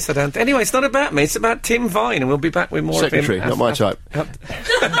amanuensis? I don't... Anyway, it's not about me, it's about Tim Vine, and we'll be back with more Secretary, of him. not my type.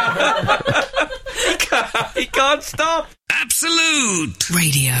 He can't stop. Absolute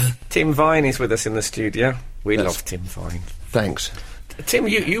Radio. Tim Vine is with us in the studio. We love Tim Vine. Thanks. Tim,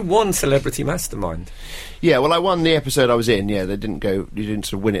 you won Celebrity Mastermind. Yeah, well, I won the episode I was in. Yeah, you didn't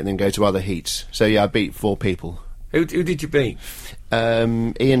sort of win it and then go to other heats. So yeah, I beat 4 people. Who did you beat?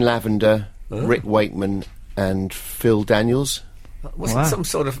 Ian Lavender, Rick Wakeman, and Phil Daniels. Was it some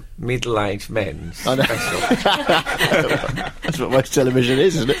sort of middle-aged men special? That's what most television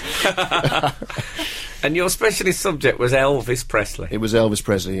is, isn't it? And your specialist subject was Elvis Presley. It was Elvis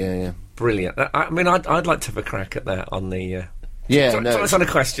Presley, yeah. Brilliant. I mean, I'd like to have a crack at that on the... Yeah, try us on a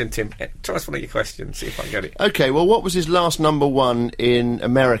question, Tim. Try us one of your questions, see if I can get it. Okay, well, what was his last number one in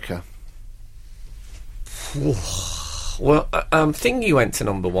America? Well, Thingy went to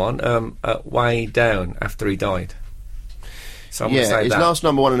number one way down after he died. So I'm his last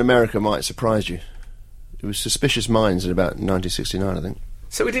number one in America might surprise you. It was Suspicious Minds in about 1969, I think.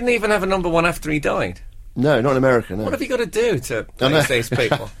 So he didn't even have a number one after he died? No, not in America, no. What have you got to do to please these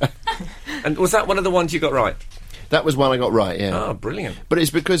people? And was that one of the ones you got right? That was one I got right, yeah. Oh, brilliant. But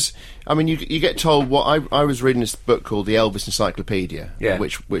it's because, I mean, you get told what... I was reading this book called The Elvis Encyclopedia,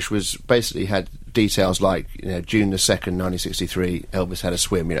 which was basically had details like, June the 2nd, 1963, Elvis had a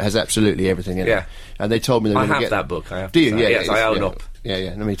swim. It has absolutely everything in it. And they told me they were going to get... I have that book. I have. Do you? Yeah, yes, I own up.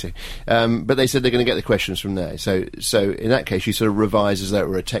 Yeah, no, me too. But they said they're going to get the questions from there. So in that case, you sort of revise as though it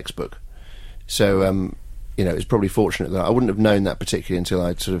were a textbook. So, it's probably fortunate that I wouldn't have known that particularly until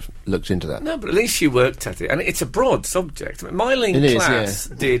I'd sort of looked into that. No, but at least you worked at it. And it's a broad subject. I mean, Mylene Class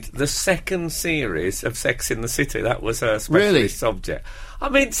did the second series of Sex in the City. That was her specialist subject. I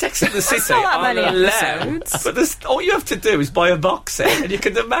mean, Sex in the City not that many allowed, but all you have to do is buy a box set and you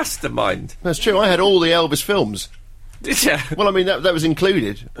can mastermind. That's true. I had all the Elvis films. Did you? Well, I mean, that was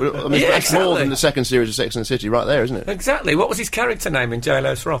included. I mean, that's more than the second series of Sex and the City right there, isn't it? Exactly. What was his character name in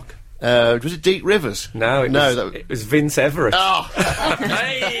J-Lo's Rock? Was it Deep Rivers? No, it was Vince Everett. Oh!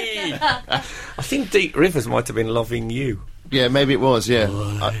 Hey! I think Deep Rivers might have been Loving You. Yeah, maybe it was, yeah.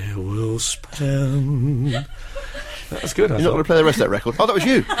 I will spend... That was good. You're not going to play the rest of that record? Oh, that was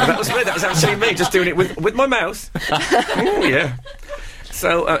you. That was me. That was actually me, just doing it with my mouse. Oh, yeah.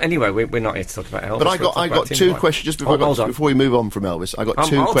 So, anyway, we're not here to talk about Elvis. But I got two questions, just before we move on from Elvis, I got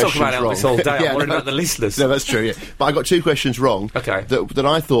two questions wrong. I'll talk about Elvis all day, I'm worried about the listeners. No, that's true, yeah. But I got two questions wrong okay. that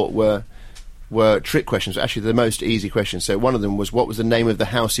I thought were trick questions, actually the most easy questions. So one of them was, what was the name of the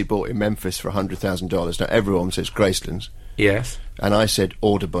house he bought in Memphis for $100,000? Now, everyone says Graceland's. Yes. And I said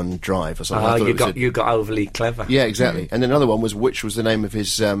Audubon Drive or something. You got overly clever. Yeah, exactly. And then another one was, which was the name of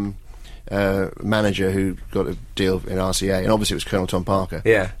his... manager who got a deal in RCA, and obviously it was Colonel Tom Parker.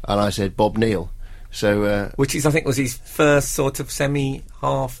 Yeah. And I said Bob Neal. So, which I think was his first sort of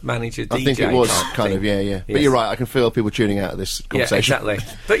semi-half manager DJ. I think it was kind of, yeah. Yes. But you're right, I can feel people tuning out of this conversation. Yeah,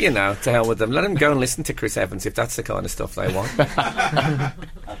 exactly. But to hell with them. Let them go and listen to Chris Evans if that's the kind of stuff they want.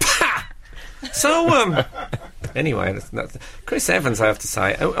 So, anyway, that's Chris Evans, I have to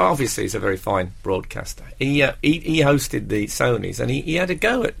say, obviously he's a very fine broadcaster. He hosted the Sonys, and he had a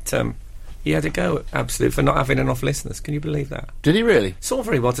go at Absolute for not having enough listeners. Can you believe that? Did he really? It's all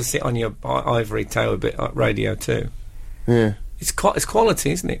very well to sit on your ivory tower bit at Radio 2. Yeah. It's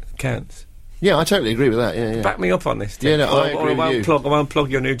quality, isn't it? That counts. Yeah, I totally agree with that. Yeah. Back me up on this. Yeah, no, I agree with you. I won't plug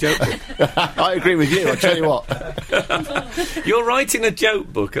your new joke book. I agree with you. I'll tell you what. You're writing a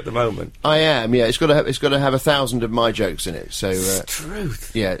joke book at the moment. I am. Yeah, it's got to have 1,000 of my jokes in it. So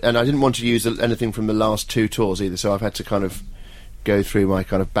truth. Yeah, and I didn't want to use anything from the last two tours either. So I've had to kind of go through my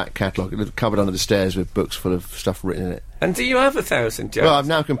kind of back catalogue, cupboard under the stairs with books full of stuff written in it. And do you have 1,000 jokes? Well, I've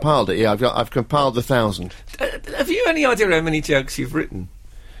now compiled it. Yeah, I've compiled the 1,000. Have you any idea how many jokes you've written?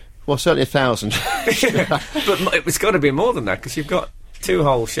 Well, certainly 1,000. But it's got to be more than that, because you've got 2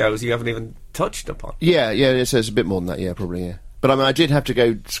 whole shows you haven't even touched upon. Yeah, it's a bit more than that, yeah, probably, yeah. But I mean, I did have to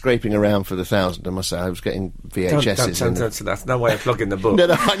go scraping around for the 1,000, I must say. I was getting VHSs. Don't, that's no way of plugging the book. No,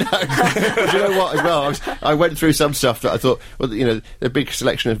 I know. Do you know what, as well? I went through some stuff that I thought, well, the big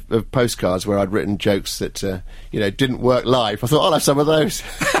selection of postcards where I'd written jokes that, didn't work live. I thought, I'll have some of those.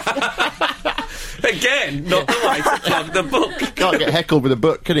 Again, not the way to plug the book. Can't get heckled with a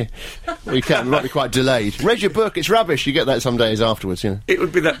book, can you? Well, you can. It might be quite delayed. Read your book, it's rubbish. You get that some days afterwards, It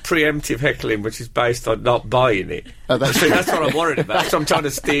would be that preemptive heckling which is based on not buying it. Oh, that's true. That's what I'm worried about. That's what I'm trying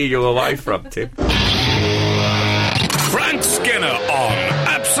to steer you away from, Tim. Frank Skinner on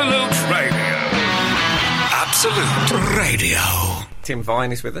Absolute Radio. Absolute Radio. Tim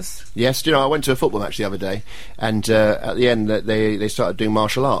Vine is with us. Yes, I went to a football match the other day, and at the end they started doing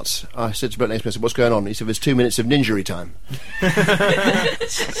martial arts. I said to Brett next person, "What's going on?" He said, "There's 2 minutes of ninjury time." I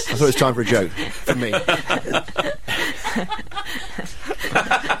thought it was time for a joke from me.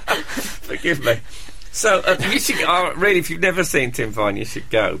 Forgive me. So, you should really, if you've never seen Tim Vine, you should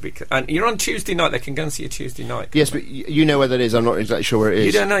go. And you're on Tuesday night. They can go and see you Tuesday night. Yes, but you know where that is. I'm not exactly sure where it is.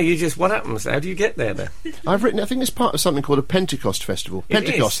 You don't know. What happens? How do you get there then? I think it's part of something called a Pentecost festival.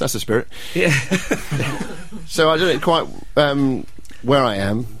 Pentecost, that's the spirit. Yeah. So I don't know quite where I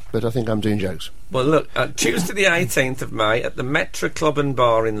am, but I think I'm doing jokes. Well, look, Tuesday the 18th of May at the Metro Club and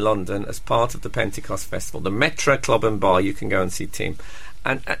Bar in London as part of the Pentecost Festival. The Metro Club and Bar, you can go and see Tim.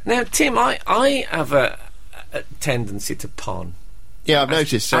 And now, Tim, I have a tendency to pun. Yeah, I've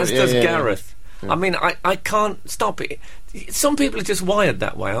noticed. As does Gareth. Yeah. I mean, I can't stop it. Some people are just wired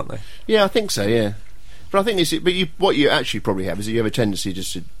that way, aren't they? Yeah, I think so, yeah. But I think what you actually probably have is that you have a tendency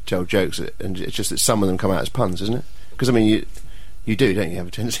just to tell jokes, and it's just that some of them come out as puns, isn't it? Because, I mean, you do, don't you, have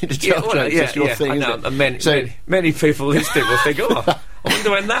a tendency to tell jokes? Yeah, it's your thing, I know. Many people listening will think, I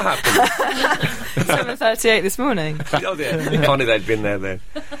wonder when that happened. 7:38 this morning. Oh, yeah. Funny they'd been there then.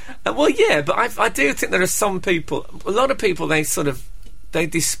 Well, yeah, but I do think there are some people, a lot of people, they sort of they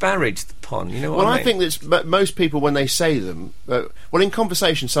disparage the pun. You know what Well, I mean? I think that most people, when they say them, well, in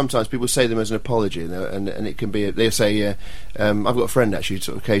conversation, sometimes people say them as an apology, and it can be. They'll say, "I've got a friend actually,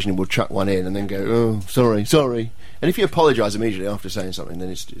 sort of occasionally will chuck one in, and then go, oh, sorry." And if you apologise immediately after saying something, then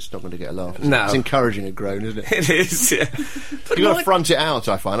it's not going to get a laugh. No. It's encouraging a groan, isn't it? It is. Yeah. But You've got to front it out.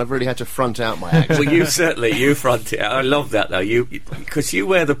 I find I've really had to front out my act. Well, you front it out. I love that though. Because you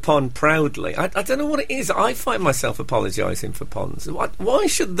wear the pun proudly. I don't know what it is. I find myself apologising for puns. Why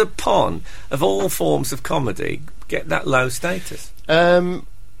should the pun of all forms of comedy get that low status?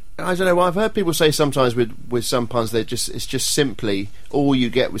 I don't know. Well, I've heard people say sometimes with some puns, it's just simply all you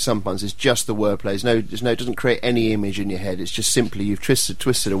get with some puns is just the wordplay. It doesn't create any image in your head. It's just simply you've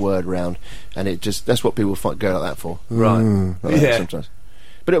twisted a word round, and that's what people go like that for. Right. Like that sometimes.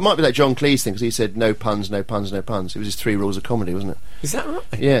 But it might be that John Cleese thing, because he said no puns, no puns, no puns. It was his 3 rules of comedy, wasn't it? Is that right?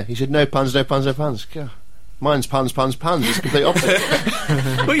 Yeah, he said no puns, no puns, no puns. God. Mine's puns, puns, puns. It's the complete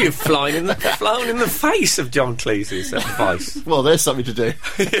opposite. Well, you've flown in the face of John Cleese's advice. Well, there's something to do.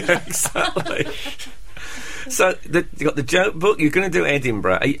 Yeah, exactly. So you got the joke book. You're going to do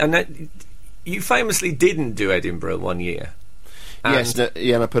Edinburgh, and you famously didn't do Edinburgh one year. Yes,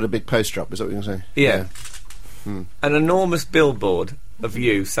 and I put a big poster up. Is that what you're going to say? Yeah. An enormous billboard of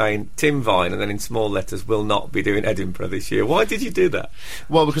you saying Tim Vine, and then in small letters, will not be doing Edinburgh this year. Why did you do that?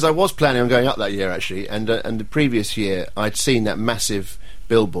 Well, because I was planning on going up that year, actually, and the previous year I'd seen that massive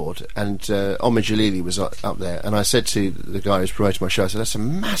billboard, and Omid Jalili was up there, and I said to the guy who's promoting my show, I said, that's a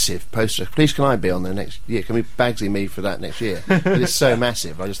massive poster. Please, can I be on there next year? Can we Bagsy me for that next year? But it's so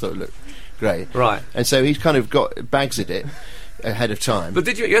massive. I just thought it looked great. Right. And so he's kind of Bagsied it ahead of time. But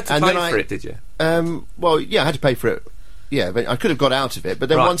you had to pay for it, did you? Well, yeah, I had to pay for it. Yeah, but I could have got out of it. But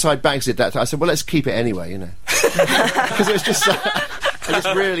then once I'd Bagsied that, I said, well, let's keep it anyway, you know. Because it was just so... I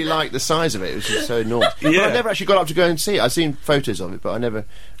just really liked the size of it. It was just so enormous. Yeah. But I never actually got up to go and see it. I've seen photos of it, but I never...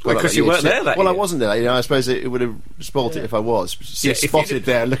 Because you weren't there that year. Well, I wasn't there. You know, I suppose it would have spoilt it if I was. Spotted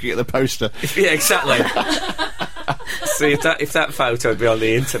there looking at the poster. Yeah, exactly. See, if that photo would be on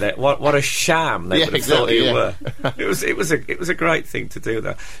the internet, what a sham they would have thought you were. It was a great thing to do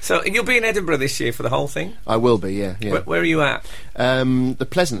that. So you'll be in Edinburgh this year for the whole thing? I will be, yeah. Where are you at? The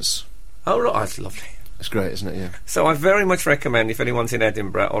Pleasance. Oh, right, that's lovely. It's great, isn't it? Yeah. So I very much recommend, if anyone's in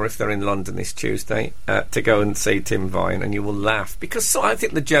Edinburgh or if they're in London this Tuesday, to go and see Tim Vine, and you will laugh, because I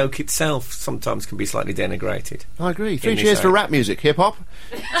think the joke itself sometimes can be slightly denigrated. I agree. 3 cheers for rap music, hip hop.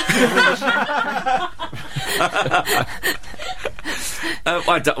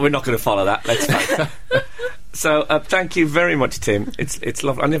 We're not going to follow that. Let's face it. So thank you very much, Tim. It's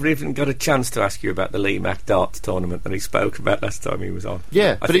lovely. I never even got a chance to ask you about the Lee Mac darts tournament that he spoke about last time he was on.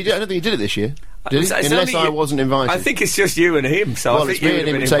 Yeah, I don't think he did it this year. Did he? Unless I wasn't invited. I think it's just you and him. So well, I think it's me and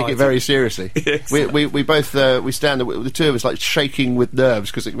him to take it very seriously. Exactly. We both we stand the 2 of us like shaking with nerves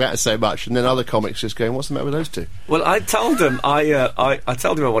because it matters so much, and then other comics just going, "What's the matter with those 2?" Well, I told him I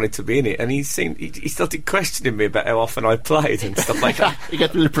told him I wanted to be in it, and he started questioning me about how often I played and stuff like that. You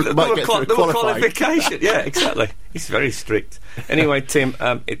get the qualification. Yeah, exactly. He's very strict. Anyway, Tim,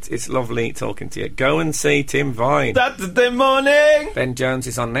 it's lovely talking to you. Go and see Tim Vine. Saturday morning. Ben Jones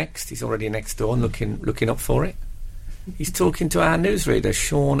is on next. He's already next door, looking up for it. He's talking to our newsreader,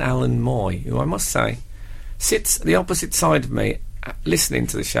 Sean Allen Moy, who I must say sits the opposite side of me, listening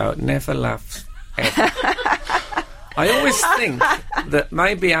to the show. Never laughs ever. I always think that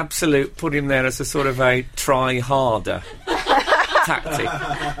maybe Absolute put him there as a sort of a try harder tactic.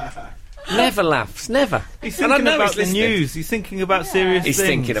 Never laughs, never. He's thinking about the news. He's thinking about serious things. He's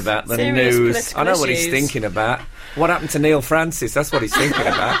thinking about the Serious news. I know what issues. he's thinking about. What happened to Neil Francis? That's what he's thinking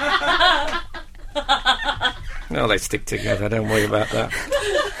about. No, they stick together. Don't worry about that.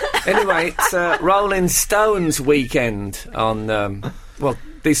 Anyway, it's Rolling Stones weekend on...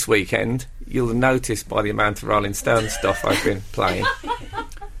 this weekend. You'll notice by the amount of Rolling Stones stuff I've been playing.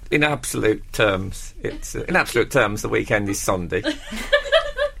 In absolute terms, the weekend is Sunday.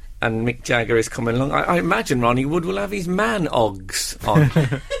 And Mick Jagger is coming along. I imagine Ronnie Wood will have his man-ogs on.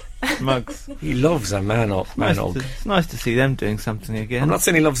 Mugs. He loves a man-og. It's nice to see them doing something again. I'm not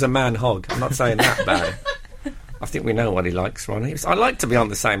saying he loves a man-hog. I'm not saying that bad. I think we know what he likes, Ronnie. I like to be on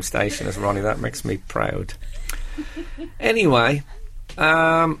the same station as Ronnie. That makes me proud. Anyway,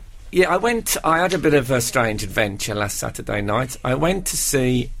 I had a bit of a strange adventure last Saturday night. I went to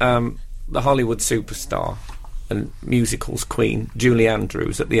see the Hollywood superstar and musicals queen, Julie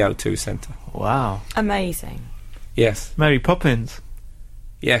Andrews, at the O2 Centre. Wow. Amazing. Yes. Mary Poppins.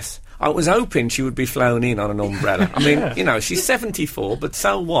 Yes. I was hoping she would be flown in on an umbrella. I mean, you know, she's 74, but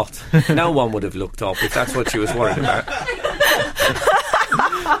so what? No one would have looked up if that's what she was worried about.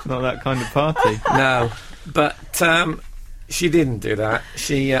 Not that kind of party. No. But She didn't do that.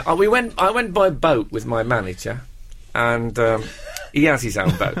 I went by boat with my manager, and he has his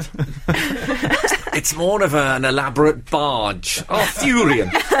own boat. It's more of an elaborate barge. Oh,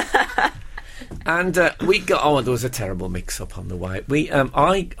 Furion. And we got. Oh, there was a terrible mix-up on the way.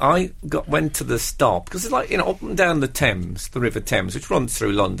 Went to the stop because it's like up and down the Thames, the River Thames, which runs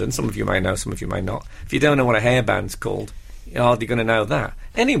through London. Some of you may know, some of you may not. If you don't know what a hairband's called, you're hardly going to know that.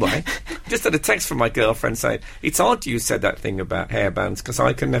 Anyway, just had a text from my girlfriend saying, "It's odd you said that thing about hairbands because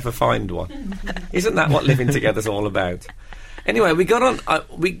I can never find one." Isn't that what living together's all about? Anyway, we got on.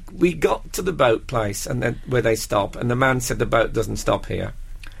 We got to the boat place and then where they stop, and the man said the boat doesn't stop here.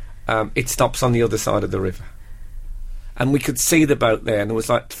 It stops on the other side of the river. And we could see the boat there, and there was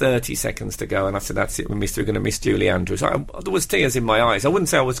like 30 seconds to go, and I said, that's it, we're going to miss Julie Andrews. There was tears in my eyes. I wouldn't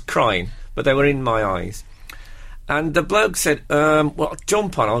say I was crying, but they were in my eyes. And the bloke said, well,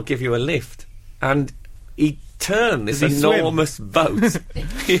 jump on, I'll give you a lift. And he turned this enormous boat.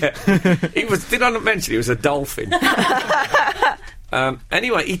 Yeah. Did I not mention he was a dolphin?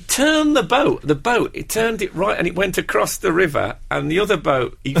 Anyway, he turned the boat, he turned it right and it went across the river, and the other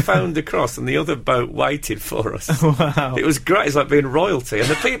boat, he found across and the other boat waited for us. Wow. It was great, it's like being royalty. And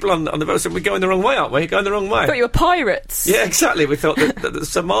the people on the boat said, we're going the wrong way, aren't we? We're going the wrong way. I thought you were pirates. Yeah, exactly. We thought that the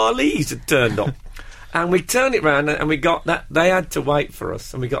Somalis had turned up. And we turned it round and we got that, they had to wait for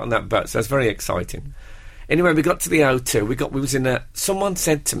us, and we got on that boat, so it was very exciting. Anyway, we got to the O2, someone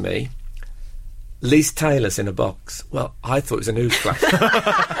said to me, Liz Taylor's in a box. Well, I thought it was a newsflash.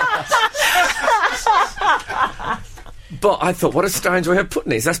 But I thought, what a strange way of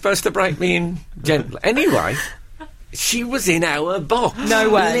putting it. Is that supposed to break me in gently? Anyway, she was in our box. No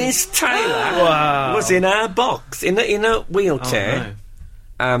way. Liz Taylor was in our box, in a wheelchair.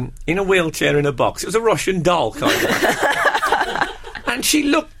 Oh, no. In a wheelchair in a box. It was a Russian doll, kind of. And she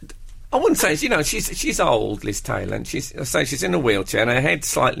looked... I wouldn't say, she's old, Liz Taylor, and she's in a wheelchair, and her head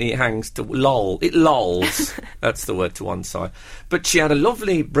slightly hangs to loll. It lolls. That's the word, to one side. But she had a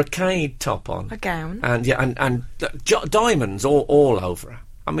lovely brocade top on, a gown, and diamonds all over her.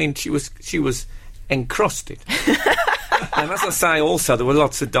 I mean, she was encrusted. And as I say, also there were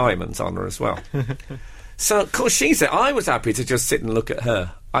lots of diamonds on her as well. So, of course, she said I was happy to just sit and look at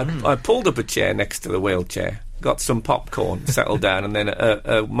her. I pulled up a chair next to the wheelchair, got some popcorn, settled down, and then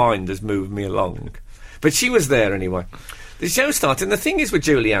her mind has moved me along. But she was there anyway. The show started, and the thing is with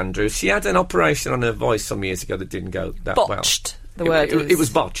Julie Andrews, she had an operation on her voice some years ago that didn't go that well. Botched. The word it was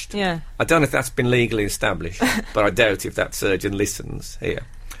botched. Yeah. I don't know if that's been legally established, but I doubt if that surgeon listens here.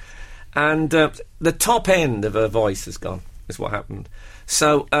 And the top end of her voice has gone, is what happened.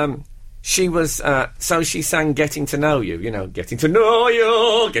 So... she was, so she sang Getting to Know You, Getting to Know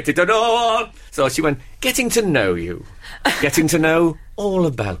You, Getting to Know. So she went, Getting to Know You, Getting to Know All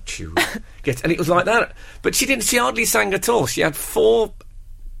About You. And it was like that. But she hardly sang at all. She had 4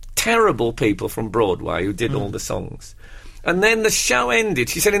 terrible people from Broadway who did all the songs. And then the show ended.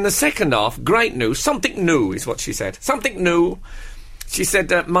 She said in the second half, great news, something new is what she said. Something new. She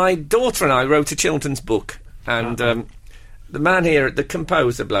said, my daughter and I wrote a children's book, and... the man here, the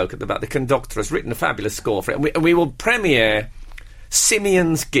composer bloke at the back, the conductor, has written a fabulous score for it, and we will premiere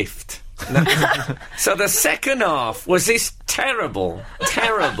Simeon's Gift. So the second half was this terrible...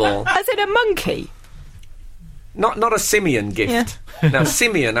 As in a monkey? Not a Simeon gift. Yeah. No,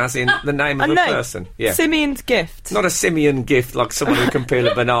 Simeon as in the name of a person. Yeah. Simeon's Gift. Not a Simeon gift like someone who can peel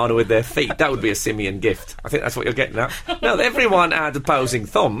a banana with their feet. That would be a Simeon gift. I think that's what you're getting at. No, everyone had opposing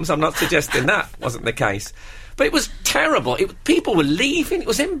thumbs. I'm not suggesting that wasn't the case. But it was terrible. People were leaving. It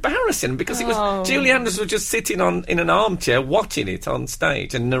was embarrassing because it was Julie Andrews was just sitting in an armchair watching it on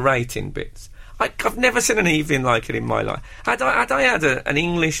stage and narrating bits. I've never seen an evening like it in my life. Had I had an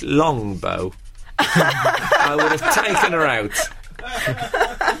English longbow, I would have taken her out.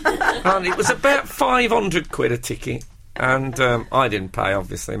 And it was about 500 quid a ticket, and I didn't pay,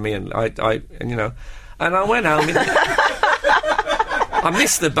 obviously. And I went home. I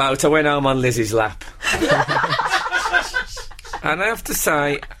missed the boat. I went home on Lizzie's lap. And I have to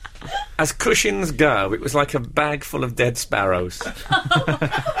say, as cushions go, it was like a bag full of dead sparrows.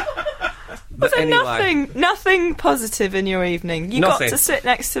 Was there nothing positive in your evening? You Nothing. got to sit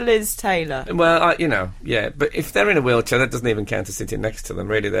next to Liz Taylor. Well, yeah, but if they're in a wheelchair, that doesn't even count as sitting next to them,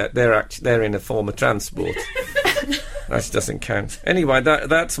 really. They're in a form of transport. That doesn't count. Anyway,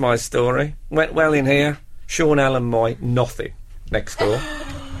 that's my story. Went well in here. Sean Allen Moy, nothing. Next door.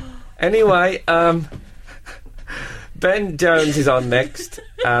 Anyway, Ben Jones is on next,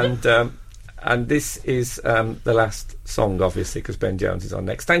 and this is the last song, obviously, because Ben Jones is on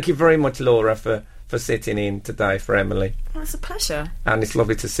next. Thank you very much, Laura, for sitting in today for Emily. Well, it's a pleasure. And it's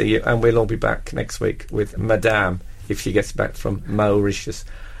lovely to see you, and we'll all be back next week with Madame if she gets back from Mauritius.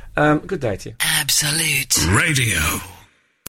 Good day to you. Absolute Radio.